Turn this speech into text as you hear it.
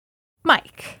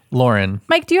Lauren.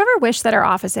 Mike, do you ever wish that our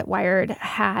office at Wired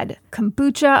had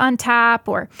kombucha on tap,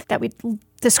 or that we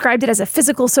described it as a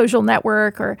physical social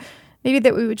network, or maybe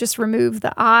that we would just remove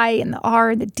the I and the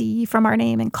R and the D from our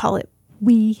name and call it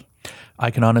we?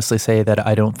 I can honestly say that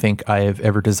I don't think I have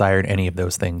ever desired any of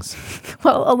those things.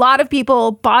 Well, a lot of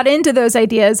people bought into those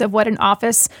ideas of what an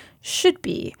office should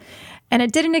be, and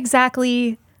it didn't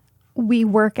exactly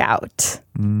work out.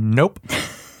 Nope.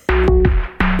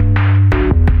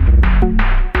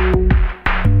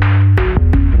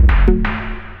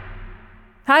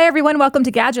 Hi, everyone. Welcome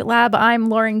to Gadget Lab. I'm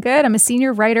Lauren Good. I'm a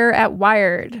senior writer at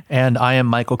Wired. And I am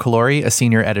Michael Calori, a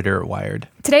senior editor at Wired.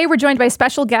 Today, we're joined by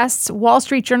special guests, Wall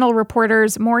Street Journal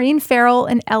reporters Maureen Farrell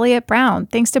and Elliot Brown.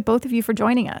 Thanks to both of you for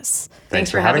joining us. Thanks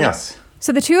for having us.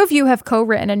 So the two of you have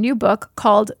co-written a new book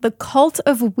called The Cult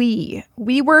of We,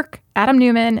 WeWork, Adam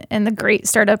Neumann, and the Great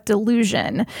Startup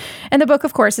Delusion. And the book,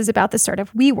 of course, is about the start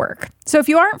of WeWork. So if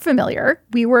you aren't familiar,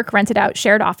 WeWork rented out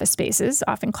shared office spaces,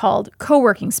 often called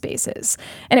co-working spaces.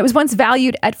 And it was once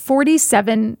valued at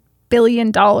 $47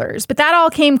 billion. But that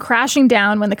all came crashing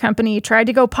down when the company tried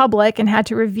to go public and had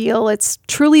to reveal its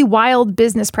truly wild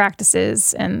business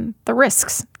practices and the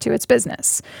risks to its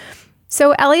business.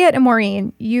 So Elliot and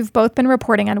Maureen, you've both been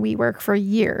reporting on WeWork for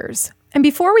years. And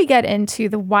before we get into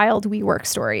the wild WeWork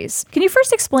stories, can you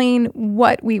first explain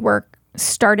what WeWork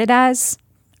started as?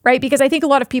 Right? Because I think a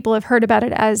lot of people have heard about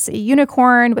it as a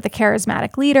unicorn with a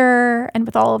charismatic leader and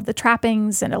with all of the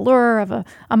trappings and allure of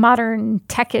a modern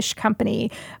techish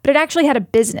company. But it actually had a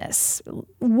business.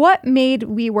 What made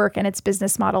WeWork and its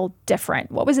business model different?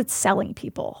 What was it selling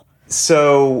people?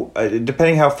 So,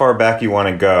 depending how far back you want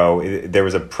to go, there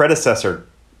was a predecessor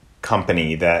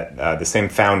company that the same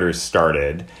founders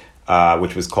started,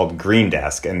 which was called Green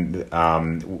Desk. And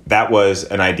that was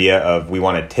an idea of we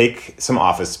want to take some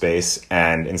office space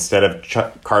and instead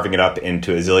of carving it up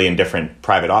into a zillion different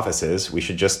private offices, we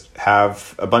should just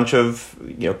have a bunch of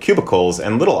cubicles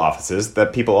and little offices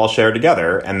that people all share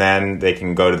together. And then they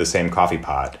can go to the same coffee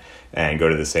pot and go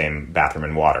to the same bathroom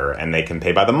and water, and they can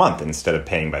pay by the month instead of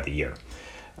paying by the year.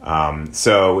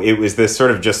 So it was this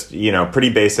sort of just, pretty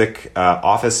basic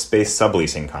office space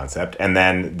subleasing concept. And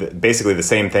then basically the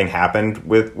same thing happened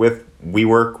with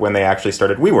WeWork when they actually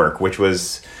started WeWork, which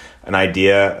was an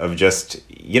idea of just,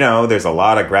 there's a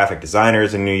lot of graphic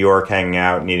designers in New York hanging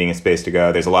out, needing a space to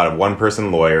go. There's a lot of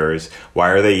one-person lawyers.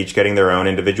 Why are they each getting their own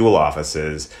individual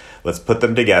offices? Let's put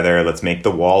them together. Let's make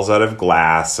the walls out of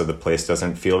glass so the place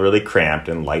doesn't feel really cramped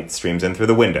and light streams in through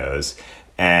the windows.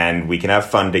 And we can have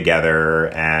fun together.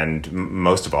 And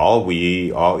most of all, they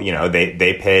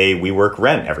pay WeWork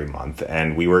rent every month,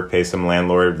 and WeWork pays some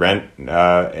landlord rent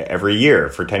every year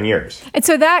for 10 years. And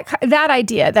so that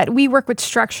idea that WeWork would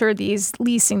structure these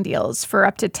leasing deals for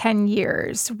up to 10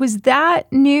 years, was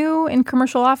that new in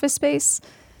commercial office space?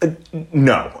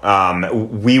 No.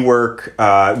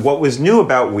 WeWork, what was new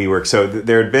about WeWork, so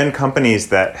there had been companies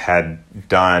that had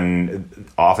done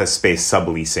office space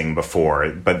subleasing before,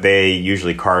 but they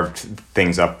usually carved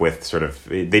things up with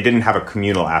they didn't have a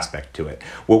communal aspect to it.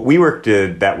 What WeWork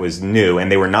did that was new,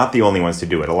 and they were not the only ones to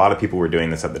do it. A lot of people were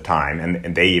doing this at the time,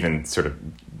 and they even sort of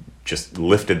just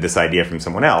lifted this idea from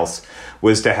someone else,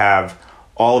 was to have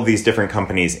all of these different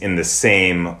companies in the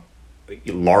same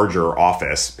larger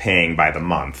office paying by the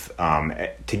month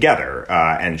together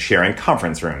and sharing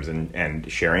conference rooms and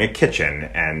sharing a kitchen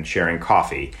and sharing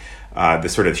coffee. The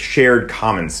sort of shared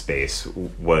common space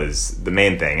was the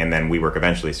main thing. And then WeWork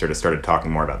eventually sort of started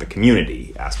talking more about the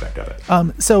community aspect of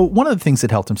it. So one of the things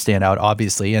that helped him stand out,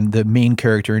 obviously, and the main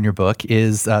character in your book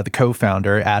is the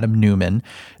co-founder, Adam Neumann.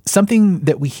 Something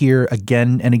that we hear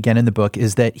again and again in the book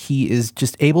is that he is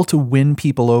just able to win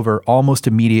people over almost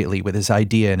immediately with his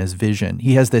idea and his vision.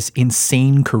 He has this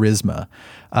insane charisma.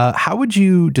 How would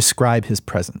you describe his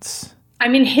presence? I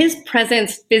mean, his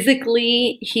presence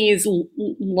physically, he's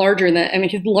larger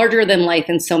than life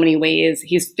in so many ways.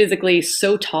 He's physically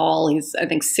so tall. He's, I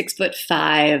think,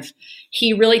 6'5".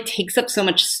 He really takes up so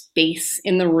much space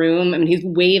in the room. I mean, he's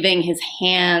waving his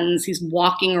hands. He's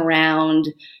walking around.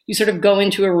 You sort of go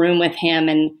into a room with him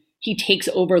and he takes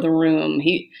over the room.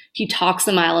 He talks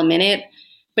a mile a minute,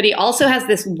 but he also has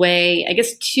this way, I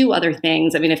guess, two other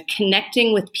things. I mean, of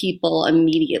connecting with people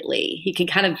immediately. He can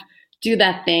kind of do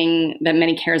that thing that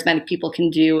many charismatic people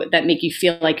can do that make you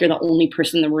feel like you're the only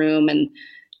person in the room, and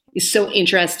he's so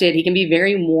interested. He can be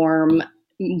very warm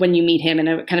when you meet him in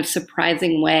a kind of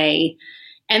surprising way.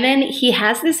 And then he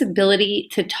has this ability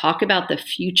to talk about the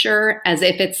future as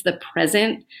if it's the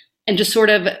present, and just sort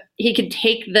of, he could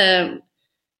take the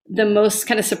the most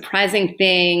kind of surprising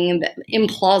thing,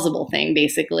 implausible thing,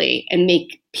 basically, and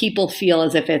make people feel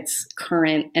as if it's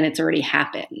current and it's already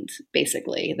happened,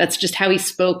 basically. That's just how he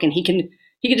spoke, and he can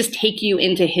just take you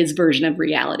into his version of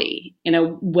reality in a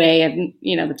way of,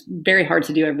 that's very hard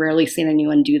to do. I've rarely seen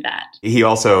anyone do that. He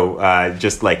also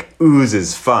just like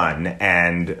oozes fun,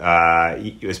 and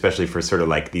especially for sort of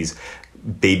like these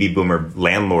baby boomer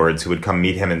landlords who would come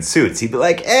meet him in suits. He'd be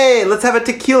like, hey, let's have a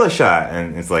tequila shot.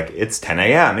 And it's like, it's 10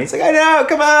 a.m. And he's like, I know,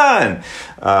 come on.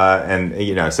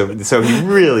 So he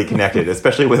really connected,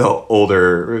 especially with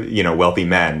older, wealthy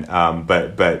men,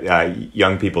 but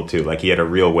young people too. Like he had a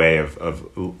real way of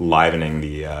livening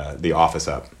the office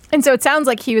up. And so it sounds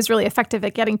like he was really effective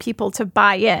at getting people to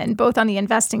buy in, both on the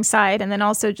investing side and then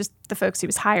also just the folks he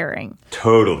was hiring.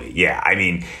 Totally. Yeah. I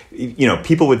mean,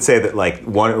 people would say that like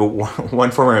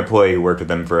one former employee who worked with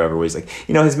them forever was like,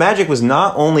 his magic was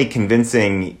not only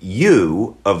convincing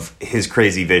you of his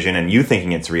crazy vision and you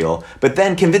thinking it's real, but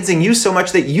then convincing you so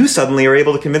much that you suddenly are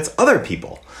able to convince other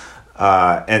people.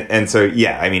 And so,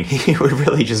 yeah, I mean, he would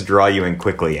really just draw you in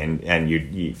quickly and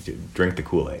you drink the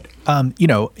Kool-Aid.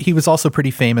 He was also pretty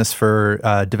famous for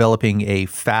developing a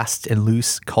fast and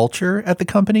loose culture at the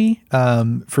company.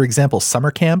 For example, summer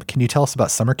camp. Can you tell us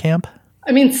about summer camp?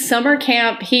 I mean, summer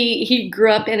camp, he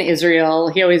grew up in Israel.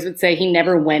 He always would say he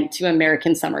never went to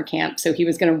American summer camp. So he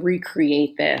was going to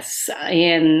recreate this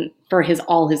for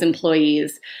all his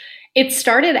employees. It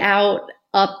started out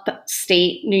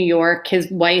upstate New York.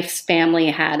 His wife's family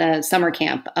had a summer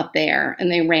camp up there and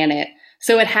they ran it.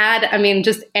 So it had,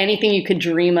 just anything you could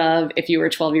dream of if you were a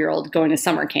 12-year-old going to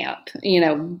summer camp,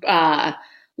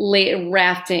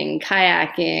 rafting,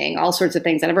 kayaking, all sorts of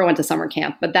things. I never went to summer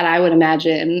camp, but that I would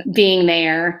imagine being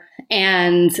there.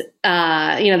 And,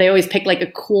 they always pick like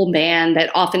a cool band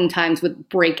that oftentimes would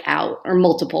break out, or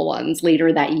multiple ones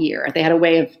later that year. They had a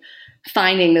way of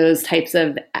finding those types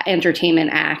of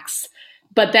entertainment acts.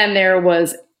 But then there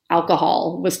was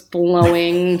alcohol was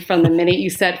flowing from the minute you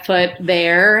set foot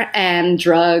there, and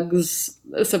drugs,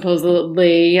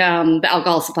 supposedly. The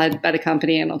alcohol supplied by the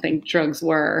company, I don't think drugs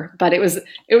were. But it was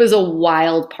a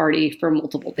wild party for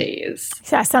multiple days.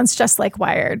 Yeah, sounds just like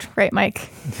Wired, right, Mike?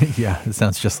 Yeah, it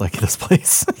sounds just like this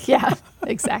place. Yeah,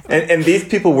 exactly. And these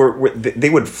people they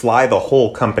would fly the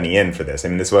whole company in for this. I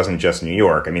mean, this wasn't just New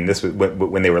York. I mean, this was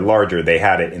when they were larger. They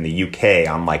had it in the UK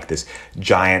on like this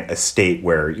giant estate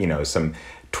where some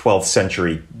 12th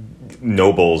century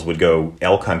nobles would go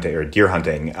elk hunting or deer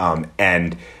hunting,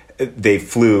 and they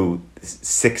flew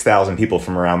 6,000 people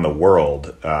from around the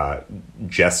world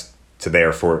just to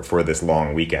there for this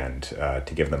long weekend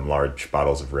to give them large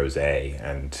bottles of rosé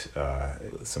and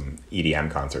some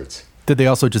EDM concerts. Did they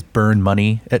also just burn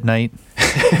money at night?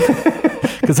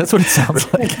 Because that's what it sounds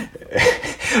like.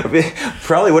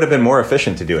 Probably would have been more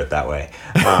efficient to do it that way.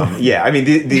 Yeah, I mean,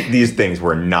 these things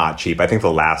were not cheap. I think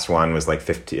the last one was like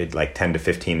 $10 to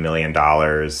 $15 million,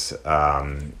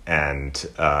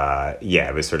 yeah,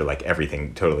 it was sort of like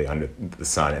everything totally under the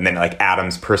sun. And then like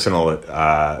Adam's personal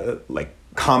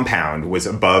compound was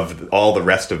above all the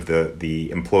rest of the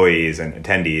employees and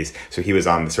attendees, so he was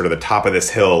on sort of the top of this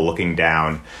hill looking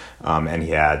down, and he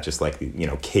had just like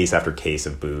case after case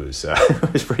of booze.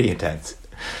 It was pretty intense.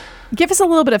 Give us a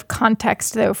little bit of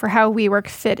context, though, for how WeWork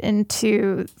fit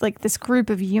into like this group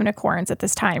of unicorns at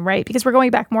this time, right? Because we're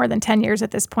going back more than 10 years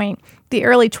at this point. The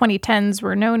early 2010s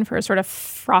were known for a sort of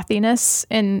frothiness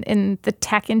in the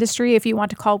tech industry, if you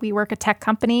want to call WeWork a tech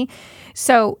company.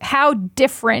 So how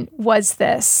different was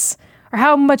this, or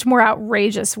how much more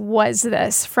outrageous was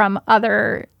this from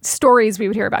other stories we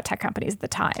would hear about tech companies at the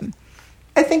time?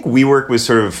 I think WeWork was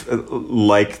sort of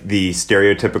like the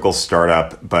stereotypical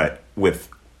startup, but with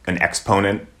an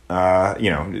exponent,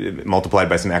 multiplied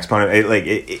by some exponent.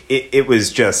 It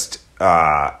was just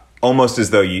almost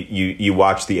as though you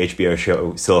watch the HBO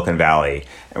show Silicon Valley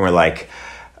and we're like,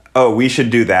 oh, we should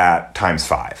do that times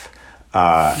 5.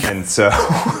 And so,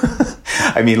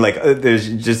 I mean, there's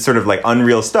just sort of like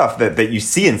unreal stuff that you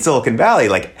see in Silicon Valley.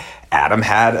 Like Adam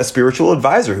had a spiritual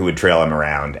advisor who would trail him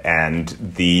around, and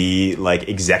the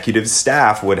executive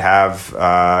staff would have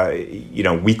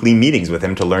weekly meetings with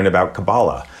him to learn about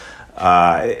Kabbalah.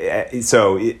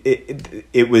 So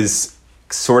it was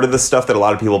sort of the stuff that a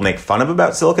lot of people make fun of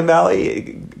about Silicon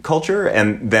Valley culture,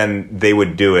 and then they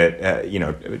would do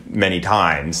it many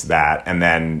times that, and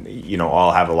then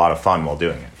all have a lot of fun while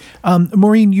doing it.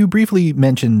 Maureen, you briefly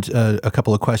mentioned a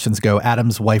couple of questions ago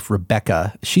Adam's wife,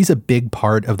 Rebecca. She's a big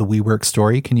part of the WeWork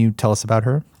story. Can you tell us about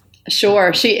her?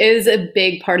 Sure. She is a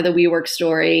big part of the WeWork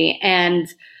story. And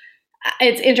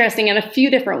It's interesting in a few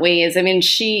different ways. I mean,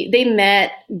 they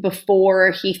met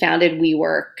before he founded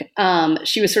WeWork.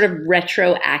 She was sort of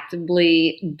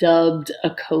retroactively dubbed a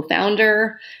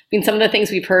co-founder. I mean, some of the things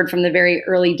we've heard from the very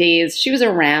early days, she was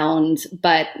around,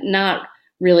 but not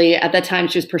really. At that time,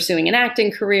 she was pursuing an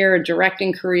acting career, a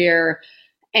directing career.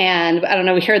 And I don't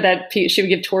know, we heard that she would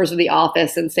give tours of the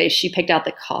office and say she picked out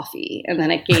the coffee, and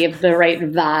then it gave the right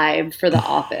vibe for the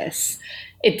office.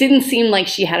 It didn't seem like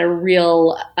she had a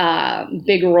real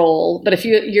big role, but a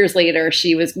few years later,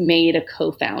 she was made a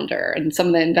co-founder, and some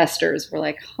of the investors were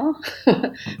like, "Huh,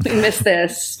 we missed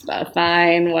this.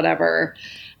 Fine, whatever."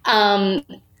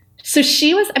 So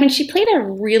she played a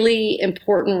really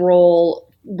important role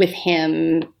with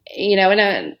him, in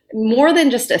a more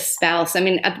than just a spouse. I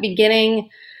mean, at the beginning,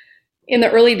 in the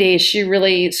early days, she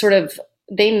really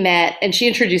they met and she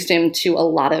introduced him to a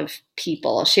lot of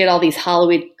people. She had all these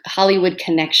Hollywood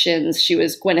connections. She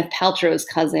was Gwyneth Paltrow's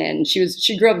cousin.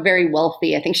 She grew up very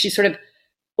wealthy. I think she sort of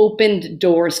opened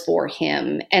doors for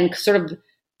him and sort of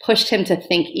pushed him to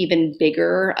think even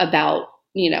bigger about,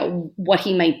 what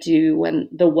he might do and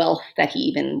the wealth that he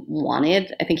even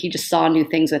wanted. I think he just saw new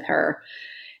things with her.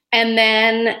 And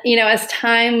then, as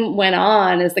time went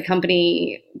on, as the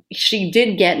company, she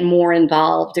did get more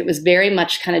involved. It was very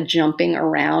much kind of jumping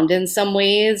around in some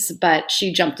ways, but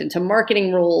she jumped into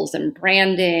marketing roles and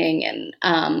branding. And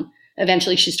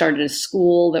eventually she started a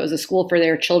school that was a school for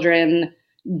their children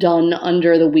done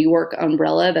under the WeWork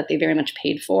umbrella that they very much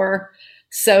paid for.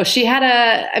 So she's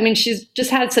just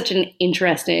had such an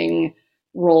interesting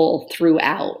role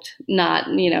throughout, not,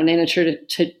 in a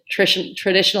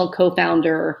traditional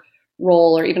co-founder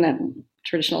role or even a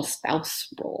traditional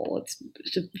spouse role.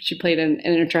 She played an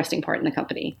interesting part in the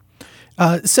company.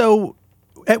 So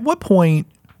at what point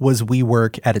was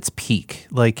WeWork at its peak?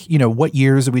 Like, what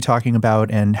years are we talking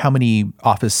about, and how many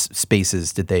office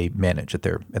spaces did they manage at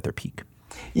their peak?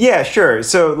 Yeah, sure.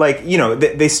 So,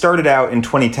 they started out in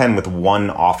 2010 with one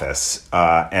office,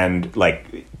 and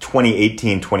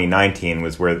 2018, 2019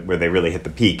 was where they really hit the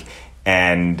peak.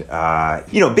 And,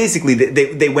 basically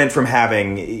they went from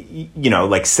having,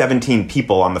 17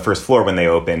 people on the first floor when they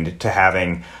opened to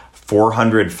having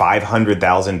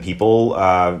 500,000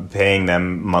 people paying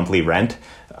them monthly rent.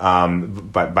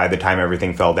 But by the time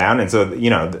everything fell down. And so,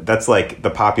 that's like the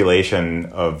population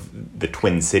of the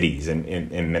Twin Cities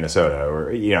in Minnesota,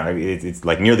 or, it's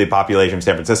like nearly the population of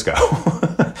San Francisco.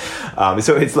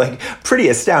 So it's pretty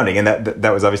astounding. And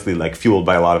that was obviously fueled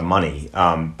by a lot of money.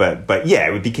 But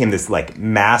yeah, it became this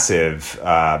massive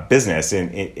business,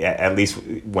 at least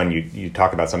when you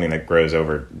talk about something that grows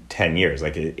over 10 years.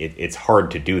 It's hard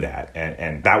to do that.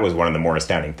 And that was one of the more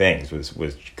astounding things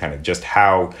was kind of just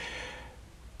how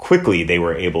quickly they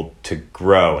were able to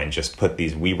grow and just put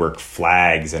these WeWork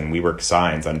flags and WeWork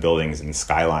signs on buildings and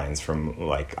skylines from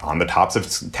on the tops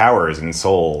of towers in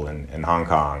Seoul and Hong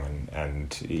Kong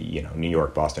and New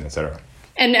York, Boston, etc.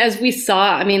 And as we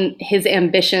saw, his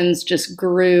ambitions just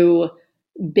grew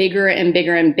bigger and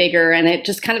bigger and bigger, and it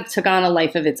just kind of took on a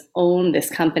life of its own,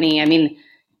 this company.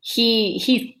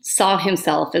 He saw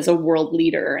himself as a world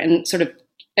leader and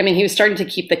he was starting to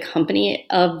keep the company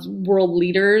of world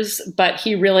leaders, but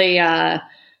he really,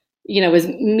 was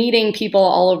meeting people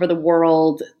all over the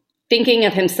world, thinking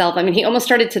of himself. He almost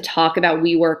started to talk about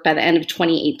WeWork by the end of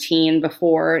 2018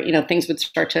 before, things would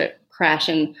start to crash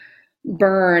and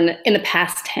burn in the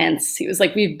past tense. He was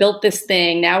like, we've built this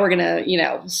thing. Now we're going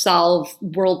to, solve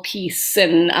world peace.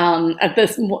 And at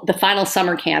the final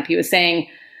summer camp, he was saying,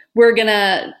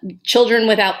 children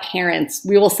without parents,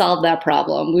 we will solve that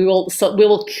problem. We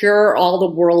will cure all the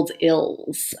world's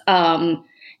ills. And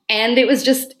it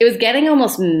was getting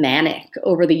almost manic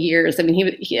over the years.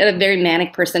 He had a very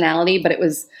manic personality, but it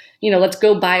was, let's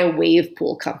go buy a wave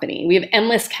pool company. We have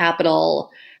endless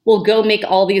capital. We'll go make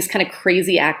all these kind of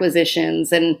crazy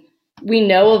acquisitions. And we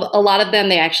know of a lot of them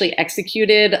they actually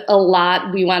executed. A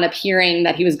lot we wound up hearing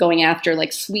that he was going after,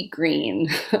 like Sweetgreen.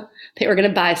 They were going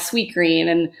to buy Sweetgreen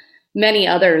and many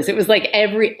others. It was like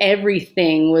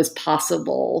everything was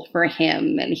possible for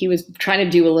him. And he was trying to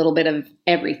do a little bit of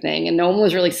everything, and no one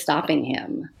was really stopping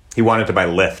him. He wanted to buy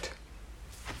Lyft.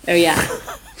 Oh, yeah.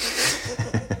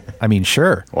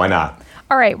 Sure. Why not?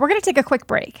 All right, we're going to take a quick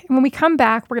break. And when we come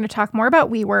back, we're going to talk more about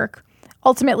WeWork,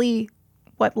 ultimately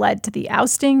what led to the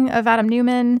ousting of Adam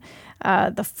Neumann,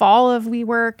 the fall of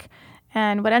WeWork,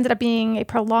 and what ended up being a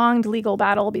prolonged legal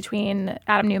battle between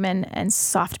Adam Neumann and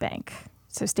SoftBank.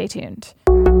 So stay tuned.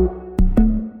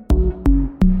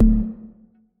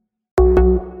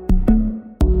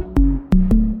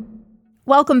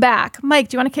 Welcome back. Mike,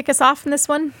 do you want to kick us off in this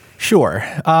one? Sure.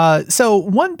 So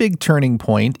one big turning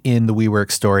point in the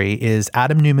WeWork story is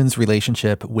Adam Neumann's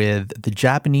relationship with the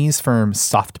Japanese firm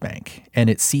SoftBank and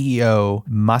its CEO,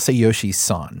 Masayoshi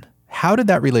Son. How did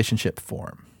that relationship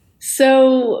form?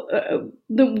 So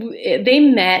they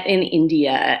met in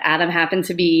India. Adam happened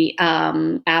to be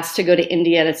asked to go to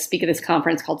India to speak at this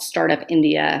conference called Startup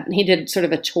India. And he did sort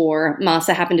of a tour.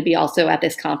 Masa happened to be also at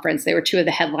this conference. They were two of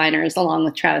the headliners along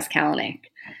with Travis Kalanick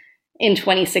in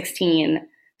 2016.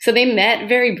 So they met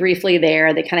very briefly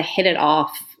there. They kind of hit it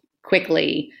off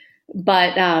quickly.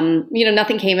 But,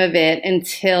 nothing came of it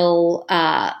until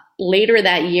later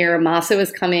that year. Masa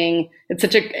was coming.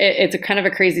 It's a kind of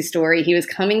a crazy story. He was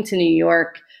coming to New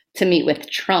York to meet with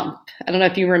Trump. I don't know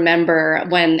if you remember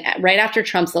when right after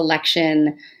Trump's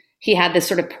election, he had this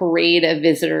sort of parade of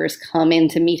visitors come in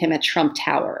to meet him at Trump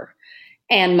Tower.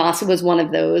 And Masa was one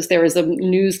of those. There was a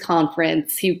news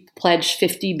conference. He pledged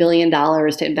 $50 billion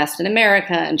to invest in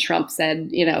America. And Trump said,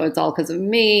 it's all because of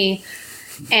me.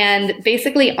 And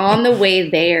basically on the way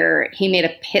there, he made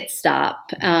a pit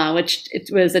stop, which it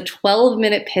was a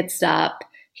 12-minute pit stop.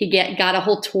 He got a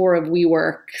whole tour of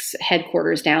WeWork's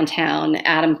headquarters downtown.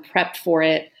 Adam prepped for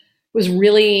it, was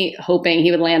really hoping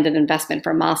he would land an investment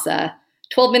from Masa.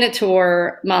 12-minute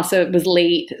tour. Masa was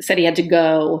late, said he had to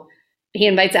go. He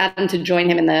invites Adam to join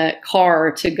him in the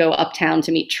car to go uptown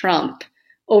to meet Trump.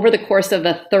 Over the course of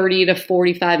a 30 to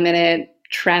 45-minute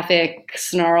traffic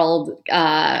snarled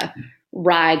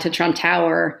ride to Trump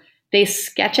Tower, they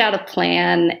sketch out a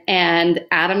plan, and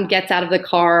Adam gets out of the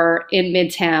car in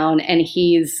Midtown, and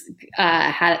he's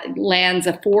lands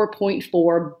a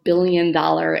 $4.4 billion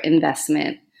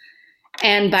investment.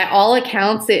 And by all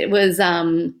accounts, it was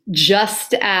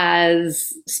just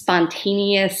as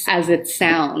spontaneous as it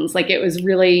sounds. Like, it was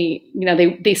really,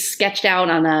 they sketched out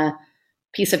on a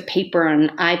piece of paper on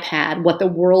an iPad what the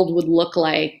world would look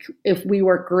like if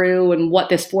WeWork grew and what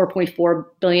this $4.4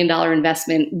 billion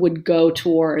investment would go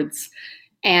towards.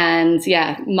 And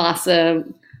yeah, Masa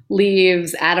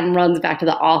leaves. Adam runs back to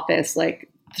the office, like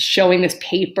showing this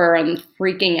paper and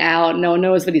freaking out. No one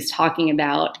knows what he's talking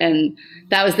about. And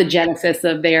that was the genesis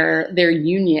of their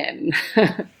union.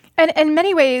 And in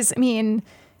many ways, I mean,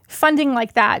 funding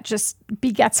like that just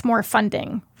begets more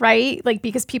funding, right? Like,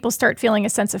 because people start feeling a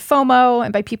sense of FOMO,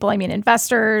 and by people, I mean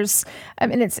investors. I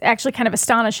mean, it's actually kind of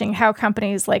astonishing how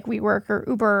companies like WeWork or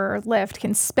Uber or Lyft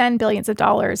can spend billions of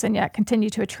dollars and yet continue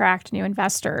to attract new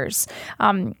investors.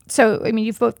 So, I mean,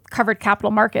 you've both covered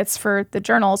capital markets for the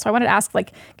Journal. So I wanted to ask,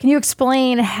 can you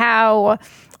explain how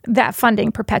that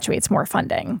funding perpetuates more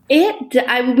funding?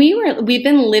 We've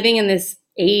been living in this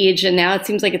age, and now it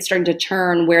seems like it's starting to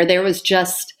turn, where there was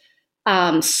just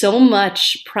so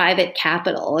much private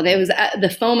capital. And it was the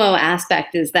FOMO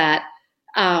aspect is that,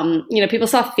 people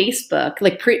saw Facebook,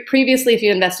 like previously, if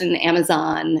you invested in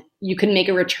Amazon, you could make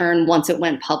a return once it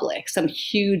went public, some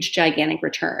huge, gigantic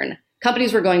return.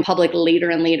 Companies were going public later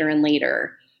and later and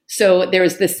later. So there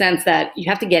was this sense that you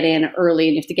have to get in early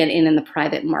and you have to get in the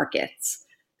private markets.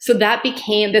 So that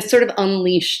became this sort of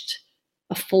unleashed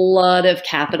a flood of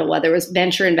capital, whether it was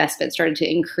venture investment started to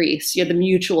increase. You had the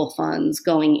mutual funds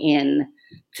going in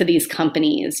to these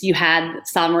companies. You had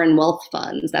sovereign wealth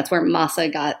funds. That's where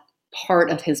Masa got part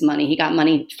of his money. He got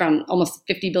money from almost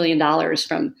 $50 billion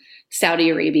from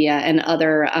Saudi Arabia and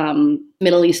other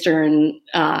Middle Eastern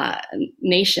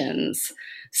nations.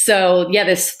 So yeah,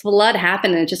 this flood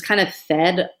happened and it just kind of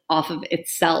fed off of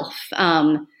itself.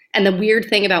 And the weird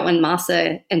thing about when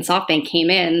Masa and SoftBank came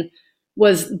in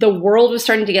was the world was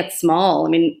starting to get small. I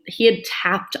mean, he had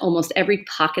tapped almost every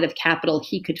pocket of capital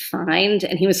he could find,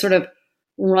 and he was sort of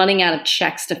running out of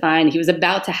checks to find. He was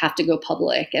about to have to go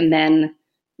public. And then,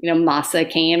 Masa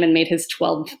came and made his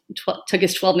took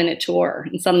his 12-minute tour,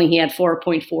 and suddenly he had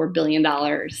 $4.4 billion.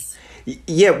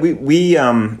 Yeah,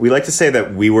 we like to say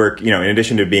that WeWork, in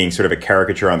addition to being sort of a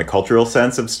caricature on the cultural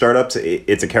sense of startups,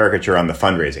 it's a caricature on the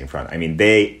fundraising front. I mean,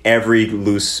 every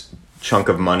loose chunk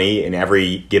of money in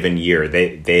every given year,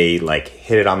 they like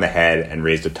hit it on the head and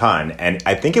raised a ton. And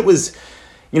I think it was,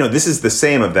 this is the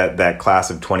same of that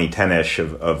class of 2010-ish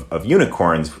of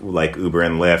unicorns like Uber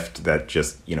and Lyft that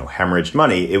just, hemorrhaged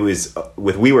money. It was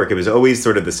with WeWork, it was always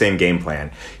sort of the same game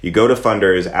plan. You go to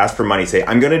funders, ask for money, say,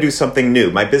 I'm going to do something new.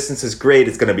 My business is great.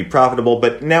 It's going to be profitable,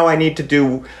 but now I need to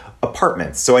do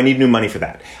apartments. So I need new money for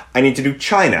that. I need to do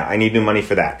China. I need new money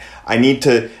for that. I need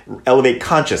to elevate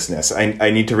consciousness. I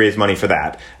need to raise money for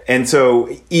that. And so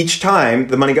each time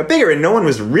the money got bigger, and no one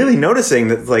was really noticing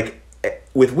that, like,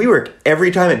 with WeWork,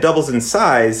 every time it doubles in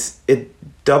size, it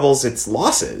doubles its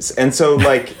losses. And so,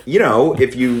 like,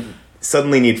 if you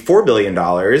suddenly need $4 billion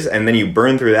and then you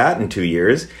burn through that in 2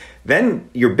 years, then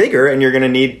you're bigger and you're going to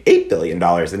need $8 billion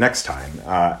the next time.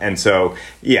 And so,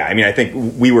 yeah, I mean, I think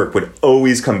WeWork would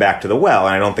always come back to the well.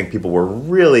 And I don't think people were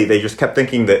really, they just kept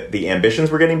thinking that the ambitions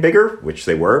were getting bigger, which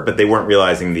they were, but they weren't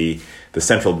realizing the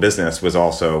central business was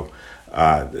also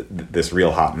this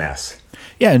real hot mess.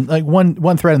 Yeah, and like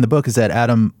one thread in the book is that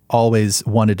Adam always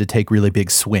wanted to take really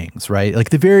big swings, right? Like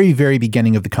the very, very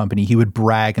beginning of the company, he would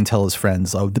brag and tell his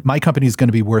friends, "Oh, my company is going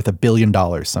to be worth $1 billion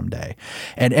someday,"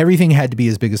 and everything had to be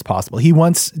as big as possible. He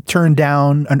once turned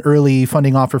down an early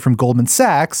funding offer from Goldman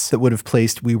Sachs that would have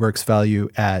placed WeWork's value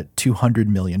at $200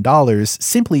 million,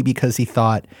 simply because he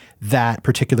thought that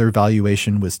particular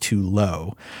valuation was too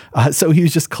low. So he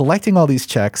was just collecting all these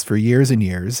checks for years and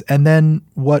years, and then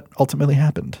what ultimately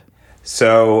happened?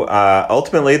 So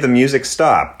ultimately, the music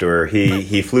stopped, or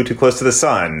he flew too close to the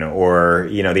sun, or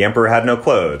the emperor had no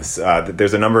clothes.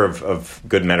 There's a number of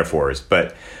good metaphors,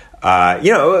 but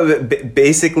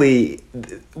basically,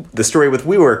 the story with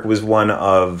WeWork was one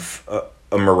of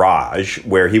a mirage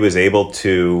where he was able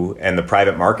to, and the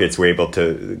private markets were able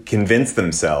to convince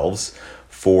themselves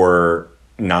for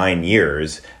 9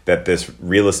 years that this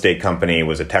real estate company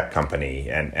was a tech company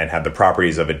and had the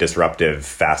properties of a disruptive,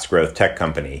 fast growth tech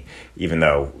company, even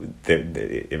though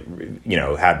it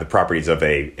had the properties of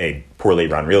a poorly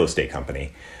run real estate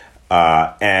company.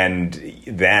 And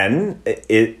then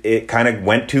it kind of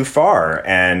went too far,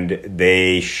 and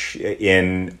they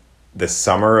in the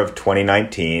summer of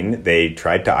 2019 they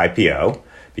tried to IPO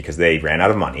because they ran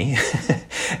out of money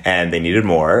and they needed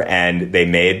more, and they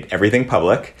made everything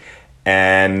public.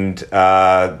 And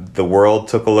the world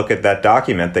took a look at that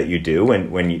document that you do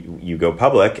when you go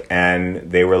public, and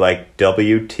they were like,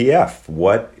 WTF,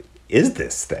 what is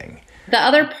this thing? The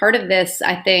other part of this,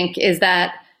 I think, is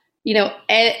that,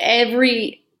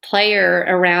 every player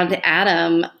around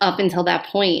Adam up until that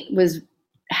point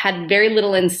had very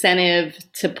little incentive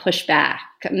to push back.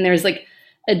 I mean, there's like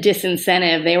a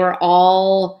disincentive. They were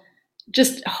all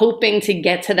just hoping to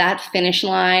get to that finish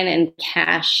line and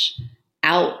cash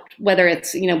out. Whether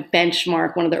it's,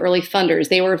 Benchmark, one of the early funders,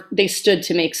 they stood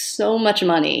to make so much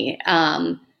money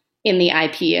in the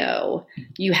IPO.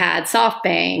 You had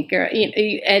SoftBank,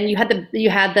 and you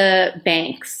had the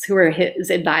banks who were his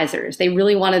advisors. They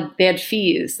had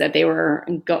fees that they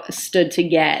stood to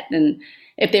get, and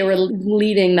if they were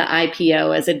leading the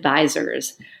IPO as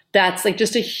advisors, that's like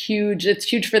just it's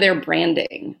huge for their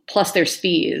branding. Plus there's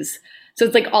fees. So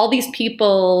it's like all these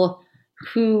people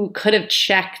who could have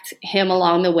checked him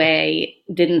along the way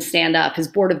didn't stand up. His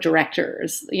board of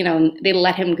directors, they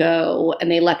let him go,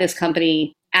 and they let this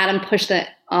company, Adam pushed the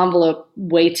envelope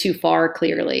way too far,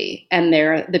 clearly. And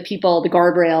the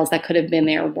guardrails that could have been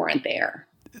there weren't there.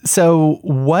 So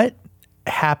what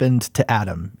happened to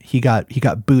Adam? He got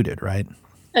booted, right?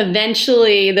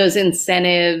 Eventually, those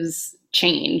incentives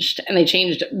changed, and they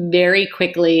changed very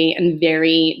quickly and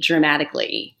very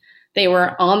dramatically. They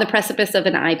were on the precipice of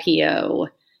an IPO,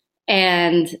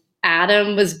 and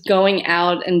Adam was going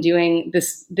out and doing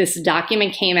this. This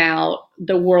document came out.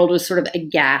 The world was sort of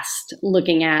aghast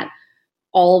looking at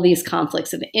all these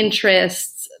conflicts of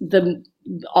interests,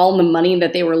 all the money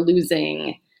that they were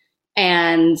losing.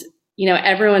 And,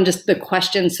 everyone the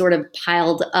questions sort of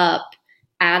piled up.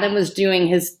 Adam was doing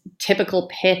his typical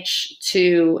pitch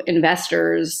to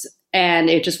investors, and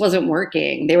it just wasn't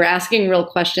working. They were asking real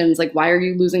questions like, why are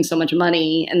you losing so much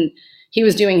money? And he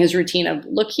was doing his routine of,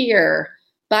 look here,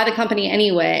 buy the company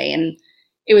anyway. And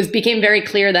it became very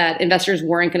clear that investors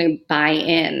weren't going to buy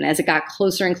in as it got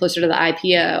closer and closer to the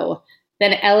IPO.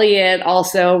 Then Elliott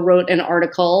also wrote an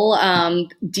article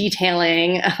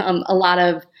detailing a lot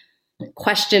of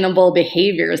questionable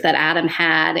behaviors that Adam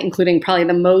had, including probably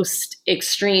the most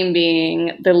extreme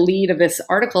being the lead of this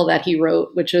article that he wrote,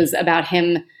 which was about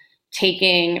him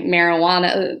taking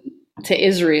marijuana to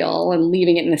Israel and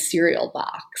leaving it in a cereal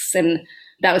box. And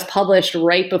that was published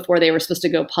right before they were supposed to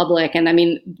go public. And I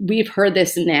mean, we've heard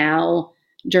this now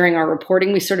during our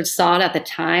reporting. We sort of saw it at the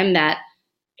time that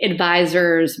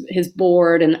advisors, his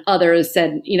board and others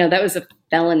said, that was a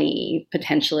felony,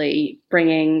 potentially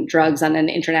bringing drugs on an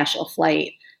international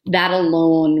flight. That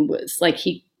alone was like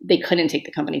they couldn't take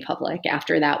the company public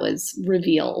after that was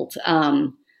revealed.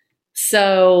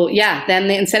 So yeah, then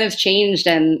the incentives changed,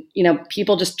 and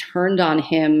people just turned on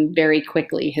him very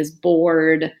quickly. His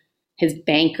board, his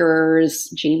bankers,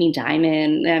 Jamie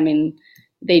Dimon. I mean,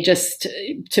 they just,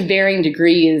 to varying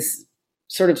degrees,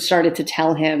 sort of started to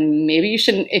tell him, maybe you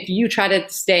shouldn't. If you try to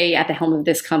stay at the helm of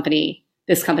this company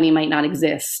might not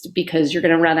exist because you're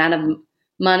going to run out of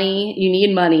money. You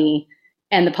need money.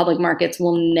 and the public markets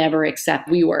will never accept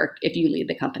WeWork if you lead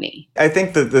the company. I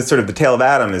think the sort of the tale of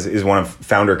Adam is one of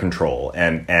founder control,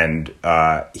 and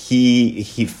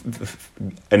he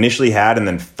initially had and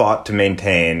then fought to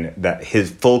maintain that his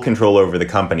full control over the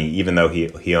company, even though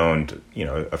he owned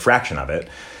a fraction of it,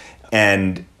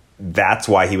 and that's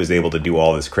why he was able to do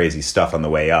all this crazy stuff on the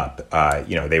way up.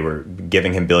 They were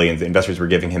giving him billions. Investors were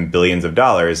giving him billions of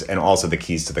dollars, and also the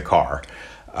keys to the car.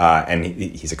 And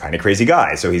he's a kind of crazy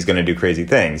guy, so he's going to do crazy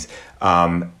things.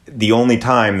 The only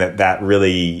time that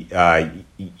really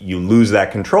you lose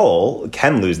that control,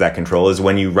 is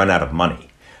when you run out of money.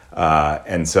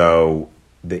 And so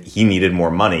he needed more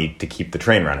money to keep the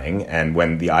train running. And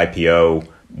when the IPO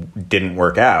didn't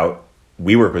work out,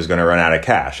 WeWork was going to run out of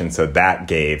cash. And so that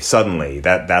gave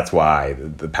that's why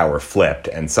the power flipped,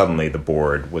 and suddenly the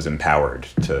board was empowered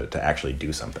to actually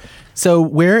do something. So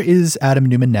where is Adam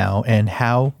Neumann now, and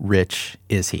how rich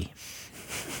is he?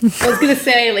 I was going to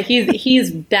say, like,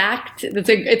 he's backed.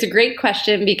 It's a great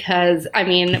question because, I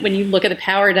mean, when you look at the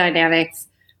power dynamics,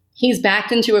 he's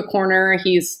backed into a corner.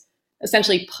 He's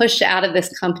essentially pushed out of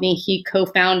this company he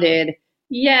co-founded,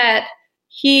 yet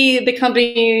the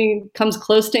company comes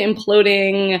close to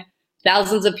imploding.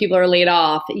 Thousands of people are laid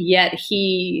off, yet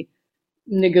he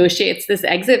negotiates this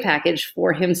exit package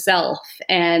for himself.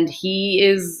 And he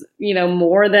is,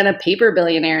 more than a paper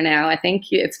billionaire now. I think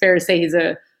it's fair to say he's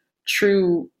a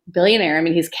true billionaire. I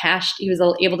mean, he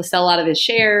was able to sell a lot of his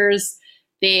shares.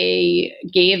 They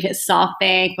gave his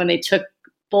SoftBank, when they took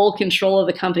full control of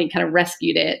the company, kind of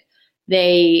rescued it.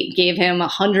 They gave him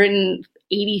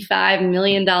 $185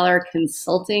 million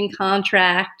consulting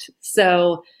contract.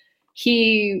 So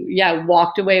he,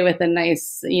 walked away with a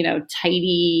nice,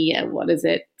 tidy,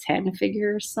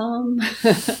 10-figure sum.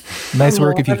 Nice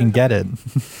work if you can get it.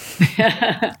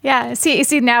 Yeah. Is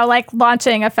he now like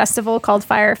launching a festival called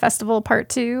Fire Festival Part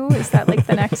 2? Is that like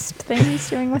the next thing he's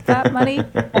doing with that money?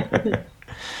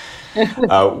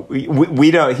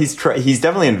 We don't. He's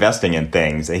definitely investing in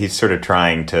things. He's sort of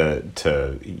trying to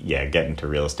get into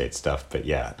real estate stuff. But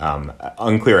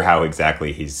unclear how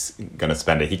exactly he's going to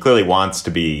spend it. He clearly wants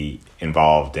to be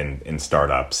involved in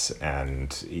startups,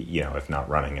 and if not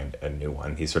running a new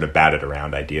one, he's sort of batted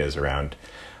around ideas around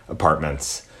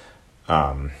apartments.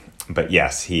 But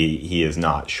yes, he is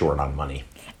not short on money.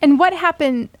 And what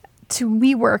happened to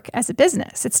WeWork as a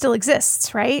business? It still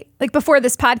exists, right? Like before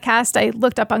this podcast, I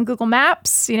looked up on Google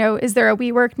Maps, is there a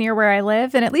WeWork near where I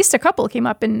live? And at least a couple came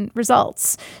up in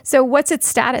results. So what's its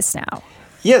status now?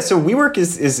 Yeah, so WeWork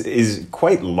is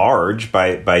quite large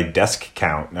by desk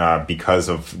count because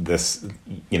of this,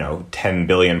 $10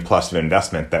 billion plus of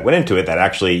investment that went into it. That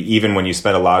actually, even when you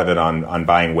spend a lot of it on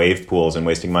buying wave pools and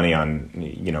wasting money on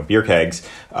beer kegs,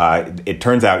 it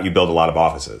turns out you build a lot of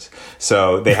offices.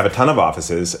 So they have a ton of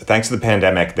offices. Thanks to the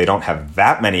pandemic, they don't have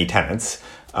that many tenants,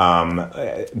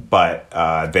 but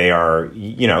they are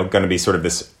going to be sort of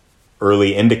this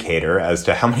early indicator as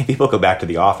to how many people go back to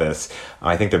the office.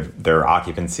 I think their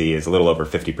occupancy is a little over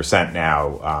 50%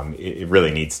 now. It really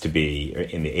needs to be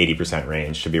in the 80%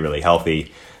 range to be really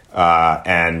healthy.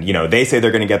 And they say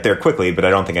they're going to get there quickly, but I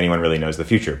don't think anyone really knows the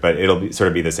future. But it'll sort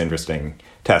of be this interesting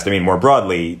test. I mean, more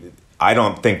broadly, I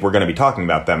don't think we're going to be talking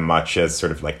about them much as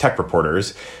sort of like tech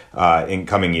reporters in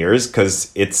coming years,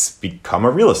 because it's become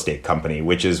a real estate company,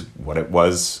 which is what it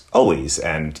was always.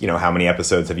 And, how many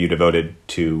episodes have you devoted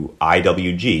to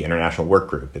IWG, International Work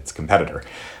Group, its competitor?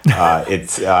 And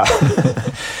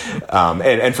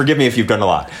forgive me if you've done a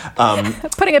lot.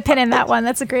 Putting a pin in that one.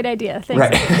 That's a great idea. Thanks.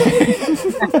 Right.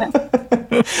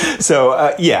 So,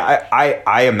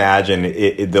 I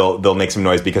imagine they'll make some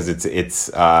noise because it's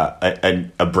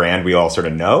a brand we all sort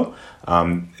of know.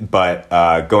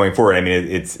 But going forward, I mean,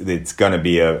 it's going to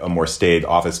be a more staid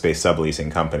office space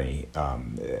subleasing company.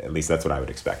 At least that's what I would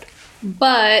expect.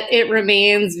 But it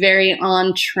remains very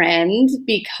on trend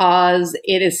because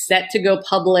it is set to go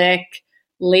public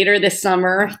later this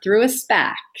summer through a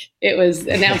SPAC. It was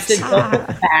announced to go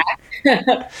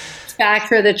SPAC. SPAC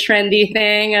for the trendy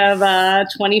thing of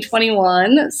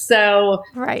 2021. So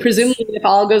presumably if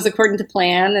all goes according to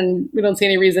plan, and we don't see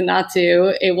any reason not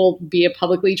to, it will be a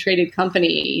publicly traded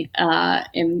company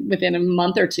within a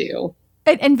month or two.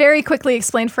 And very quickly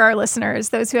explain for our listeners,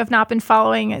 those who have not been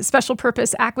following special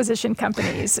purpose acquisition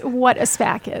companies, what a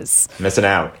SPAC is. Missing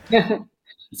out.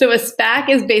 So a SPAC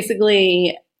is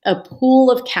basically a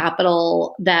pool of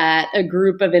capital that a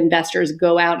group of investors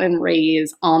go out and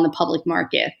raise on the public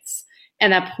markets.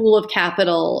 And that pool of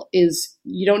capital is,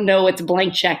 you don't know, it's a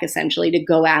blank check essentially to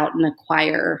go out and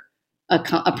acquire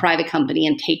a private company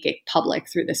and take it public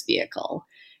through this vehicle.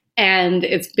 And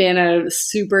it's been a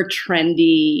super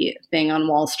trendy thing on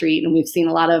Wall Street. And we've seen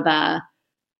a lot of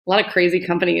a lot of crazy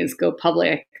companies go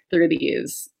public through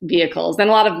these vehicles, and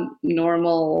a lot of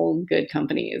normal good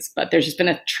companies. But there's just been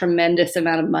a tremendous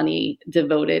amount of money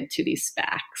devoted to these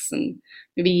SPACs, and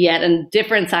maybe yet a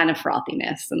different sign of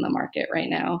frothiness in the market right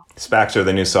now. SPACs are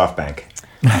the new SoftBank.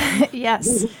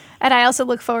 Yes. And I also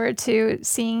look forward to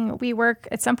seeing WeWork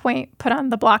at some point put on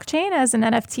the blockchain as an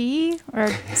NFT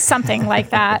or something like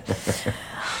that.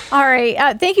 All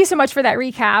right. Thank you so much for that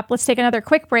recap. Let's take another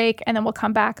quick break, and then we'll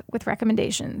come back with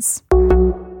recommendations.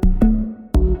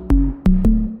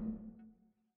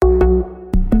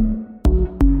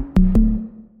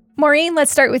 Maureen,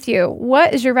 let's start with you.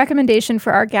 What is your recommendation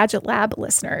for our Gadget Lab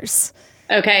listeners?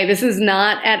 Okay, this is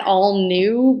not at all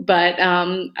new, but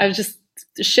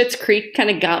Schitt's Creek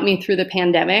kind of got me through the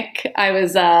pandemic. I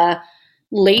was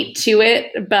late to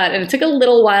it, and it took a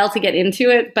little while to get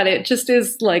into it, but it just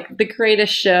is like the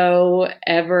greatest show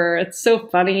ever. It's so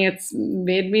funny. It's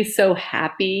made me so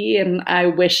happy, and I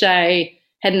wish I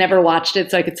had never watched it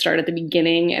so I could start at the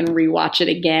beginning and rewatch it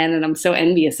again. And I'm so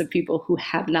envious of people who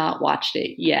have not watched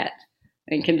it yet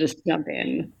and can just jump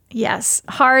in. Yes,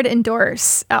 hard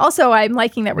endorse. Also, I'm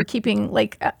liking that we're keeping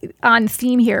on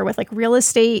theme here with real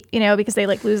estate, because they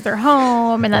lose their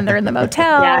home and then they're in the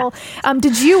motel. Yeah.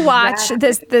 Did you watch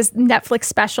this Netflix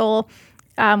special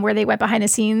where they went behind the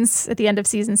scenes at the end of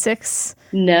season 6?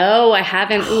 No, I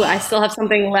haven't. Ooh, I still have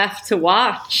something left to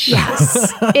watch.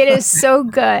 Yes, it is so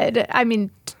good. I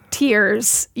mean,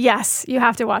 tears. Yes, you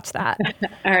have to watch that.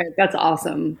 All right, that's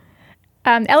awesome.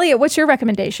 Elliot, what's your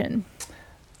recommendation?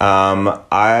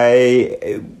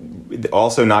 I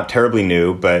also not terribly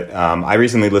new, but I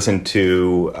recently listened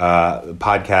to the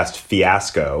podcast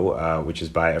Fiasco, which is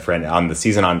by a friend on the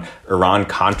season on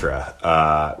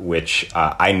Iran-Contra, which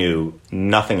I knew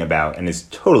nothing about and is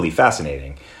totally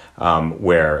fascinating,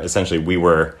 where essentially we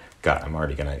were... God, I'm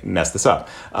already going to mess this up.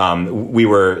 We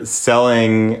were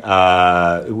selling,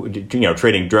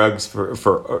 trading drugs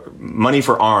for money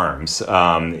for arms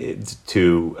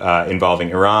to involving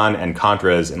Iran and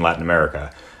Contras in Latin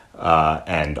America,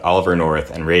 and Oliver North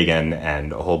and Reagan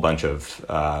and a whole bunch of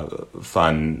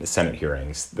fun Senate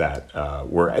hearings that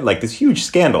were like this huge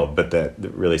scandal, but that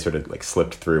really sort of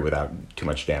slipped through without too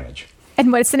much damage.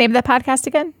 And what's the name of that podcast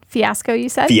again? Fiasco, you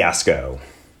said? Fiasco.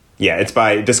 Yeah, it's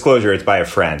by a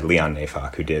friend, Leon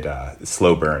Nafok, who did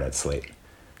Slow Burn at Slate.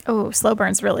 Oh, Slow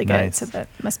Burn's really good. Nice. So that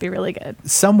must be really good.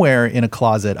 Somewhere in a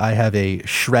closet, I have a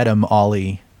Shred 'em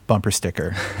Ollie bumper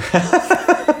sticker.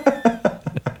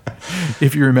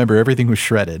 If you remember, everything was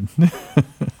shredded.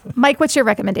 Mike, what's your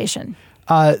recommendation?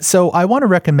 So I want to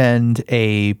recommend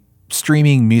a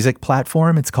streaming music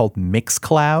platform. It's called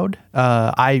Mixcloud.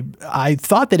 I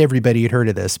thought that everybody had heard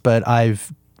of this, but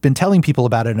I've been telling people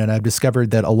about it, and I've discovered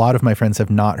that a lot of my friends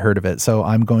have not heard of it. So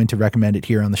I'm going to recommend it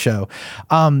here on the show.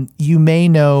 You may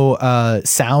know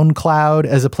SoundCloud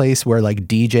as a place where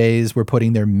DJs were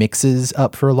putting their mixes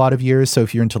up for a lot of years. So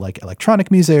if you're into electronic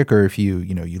music, or if you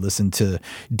listen to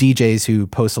DJs who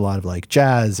post a lot of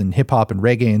jazz and hip hop and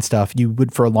reggae and stuff, you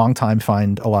would for a long time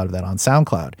find a lot of that on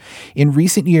SoundCloud. In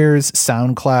recent years,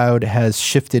 SoundCloud has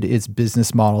shifted its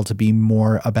business model to be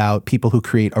more about people who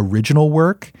create original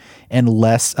work and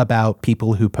less about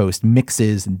people who post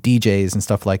mixes and DJs and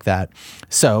stuff like that.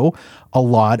 So a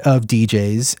lot of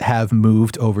DJs have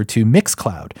moved over to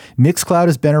Mixcloud. Mixcloud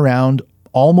has been around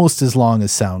almost as long as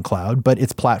SoundCloud, but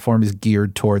its platform is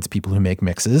geared towards people who make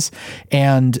mixes.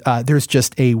 And there's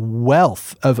just a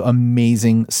wealth of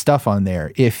amazing stuff on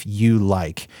there. If you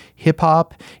like hip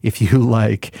hop, if you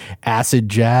like acid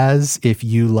jazz, if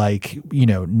you like,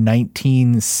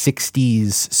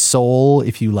 1960s soul,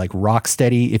 if you like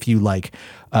rocksteady, if you like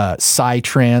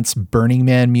psytrance, Burning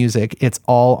Man music, it's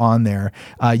all on there.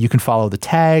 You can follow the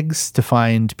tags to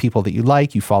find people that you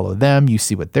like. You follow them, you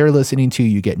see what they're listening to,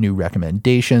 you get new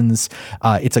recommendations.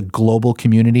 It's a global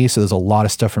community, so there's a lot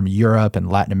of stuff from Europe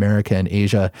and Latin America and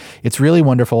Asia. It's really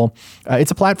wonderful. It's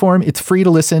a platform. It's free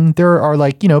to listen. There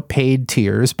are paid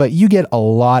tiers, but you get a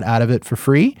lot out of it for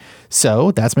free.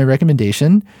 So that's my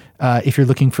recommendation. If you're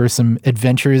looking for some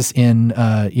adventures in,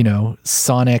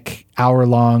 sonic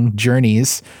hour-long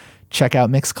journeys, check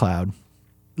out Mixcloud.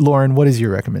 Lauren, what is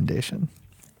your recommendation?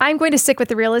 I'm going to stick with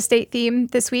the real estate theme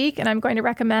this week, and I'm going to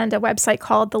recommend a website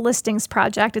called The Listings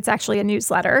Project. It's actually a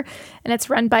newsletter, and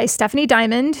it's run by Stephanie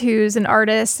Diamond, who's an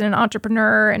artist and an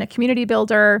entrepreneur and a community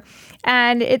builder.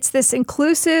 And it's this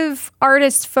inclusive,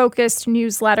 artist-focused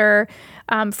newsletter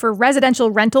for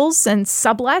residential rentals and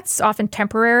sublets, often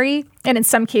temporary. And in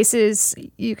some cases,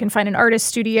 you can find an artist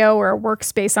studio or a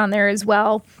workspace on there as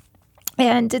well.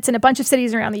 And it's in a bunch of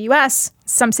cities around the US,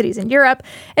 some cities in Europe.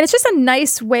 And it's just a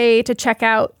nice way to check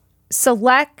out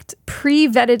select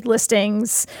pre-vetted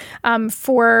listings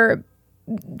for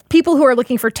people who are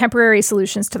looking for temporary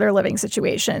solutions to their living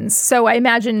situations. So I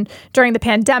imagine during the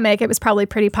pandemic, it was probably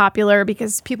pretty popular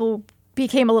because people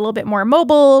became a little bit more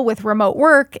mobile with remote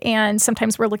work. And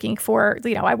sometimes we're looking for,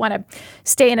 I want to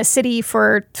stay in a city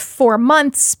for 4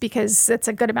 months because it's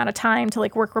a good amount of time to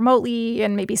like work remotely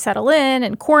and maybe settle in,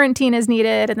 and quarantine is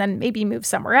needed, and then maybe move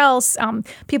somewhere else.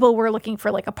 People were looking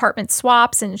for like apartment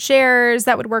swaps and shares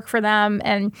that would work for them.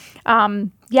 And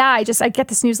I get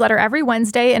this newsletter every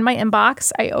Wednesday in my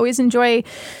inbox. I always enjoy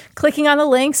clicking on the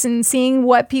links and seeing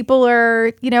what people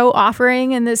are,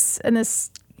 offering in this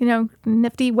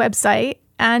nifty website.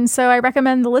 And so I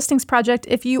recommend the Listings Project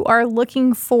if you are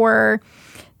looking for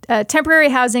temporary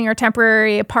housing or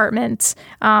temporary apartment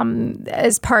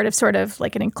as part of sort of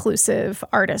like an inclusive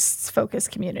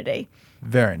artists-focused community.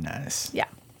 Very nice. Yeah.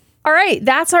 All right,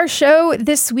 that's our show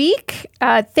this week.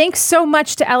 Thanks so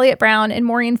much to Elliot Brown and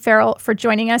Maureen Farrell for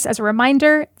joining us. As a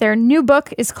reminder, their new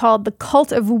book is called The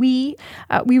Cult of We.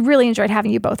 We really enjoyed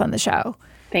having you both on the show.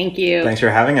 Thank you. Thanks for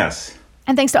having us.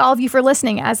 And thanks to all of you for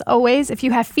listening. As always, if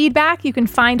you have feedback, you can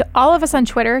find all of us on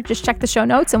Twitter. Just check the show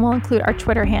notes and we'll include our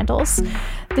Twitter handles.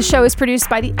 The show is produced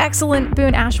by the excellent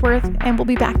Boone Ashworth, and we'll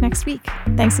be back next week.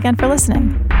 Thanks again for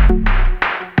listening.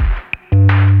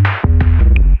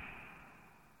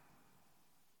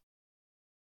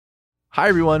 Hi,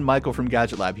 everyone. Michael from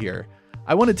Gadget Lab here.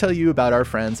 I want to tell you about our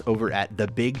friends over at The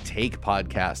Big Take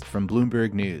podcast from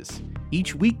Bloomberg News.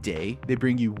 Each weekday, they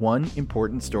bring you one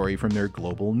important story from their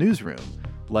global newsroom,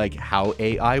 like how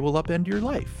AI will upend your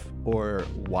life, or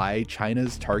why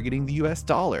China's targeting the US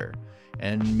dollar,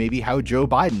 and maybe how Joe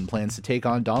Biden plans to take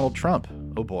on Donald Trump.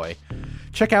 Oh boy.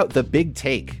 Check out The Big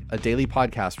Take, a daily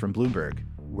podcast from Bloomberg,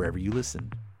 wherever you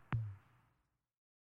listen.